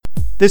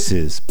This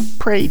is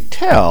Pray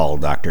Tell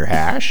Dr.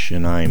 Hash,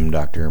 and I'm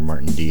Dr.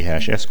 Martin D.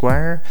 Hash,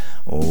 Esquire,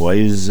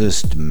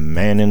 wisest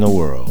man in the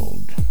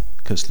world,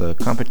 'cause the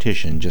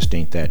competition just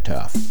ain't that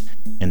tough.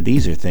 And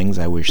these are things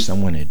I wish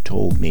someone had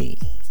told me.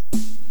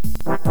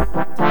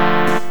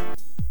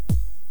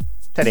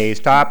 Today's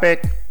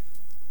topic: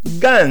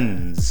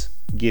 guns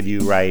give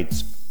you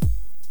rights.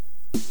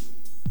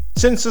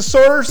 Since the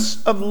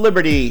source of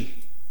liberty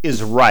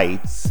is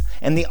rights,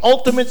 and the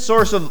ultimate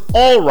source of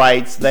all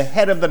rights, the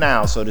head of the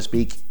now, so to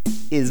speak,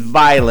 is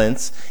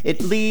violence,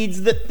 it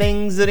leads that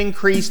things that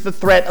increase the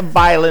threat of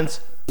violence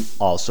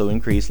also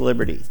increase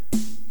liberty.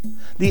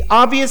 The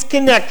obvious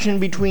connection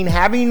between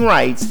having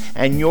rights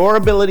and your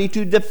ability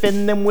to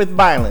defend them with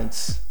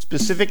violence,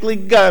 specifically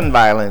gun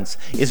violence,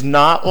 is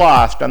not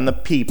lost on the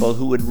people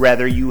who would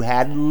rather you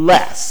had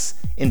less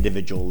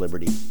individual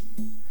liberty.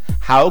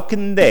 How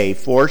can they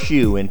force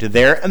you into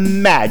their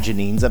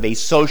imaginings of a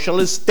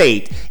socialist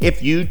state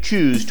if you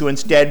choose to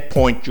instead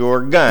point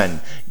your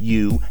gun,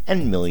 you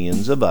and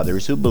millions of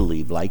others who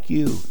believe like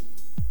you?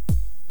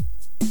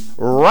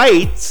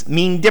 Rights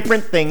mean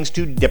different things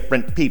to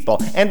different people,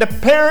 and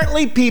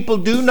apparently people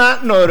do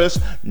not notice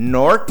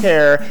nor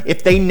care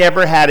if they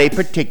never had a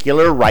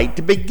particular right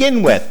to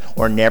begin with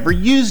or never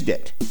used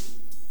it.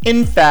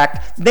 In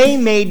fact, they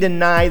may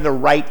deny the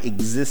right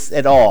exists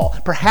at all,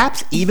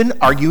 perhaps even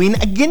arguing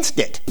against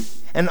it.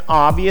 An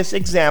obvious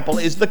example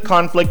is the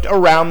conflict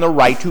around the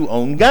right to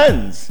own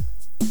guns.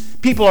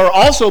 People are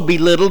also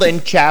belittled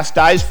and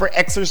chastised for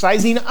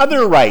exercising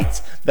other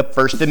rights. The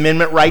First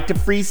Amendment right to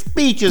free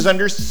speech is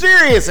under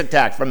serious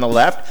attack from the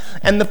left,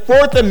 and the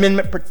Fourth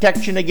Amendment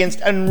protection against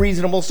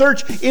unreasonable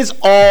search is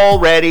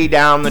already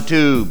down the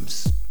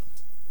tubes.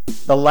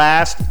 The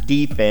last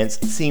defense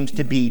seems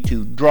to be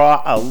to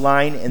draw a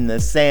line in the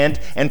sand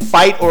and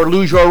fight or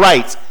lose your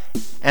rights.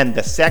 And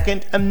the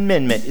Second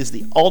Amendment is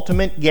the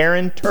ultimate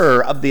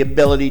guarantor of the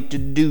ability to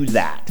do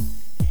that.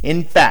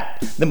 In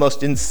fact, the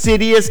most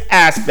insidious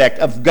aspect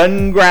of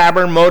gun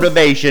grabber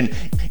motivation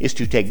is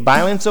to take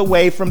violence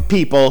away from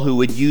people who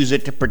would use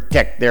it to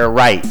protect their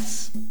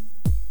rights.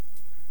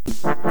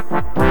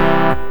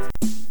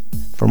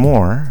 For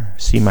more,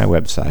 see my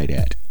website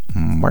at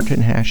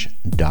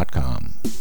martinhash.com.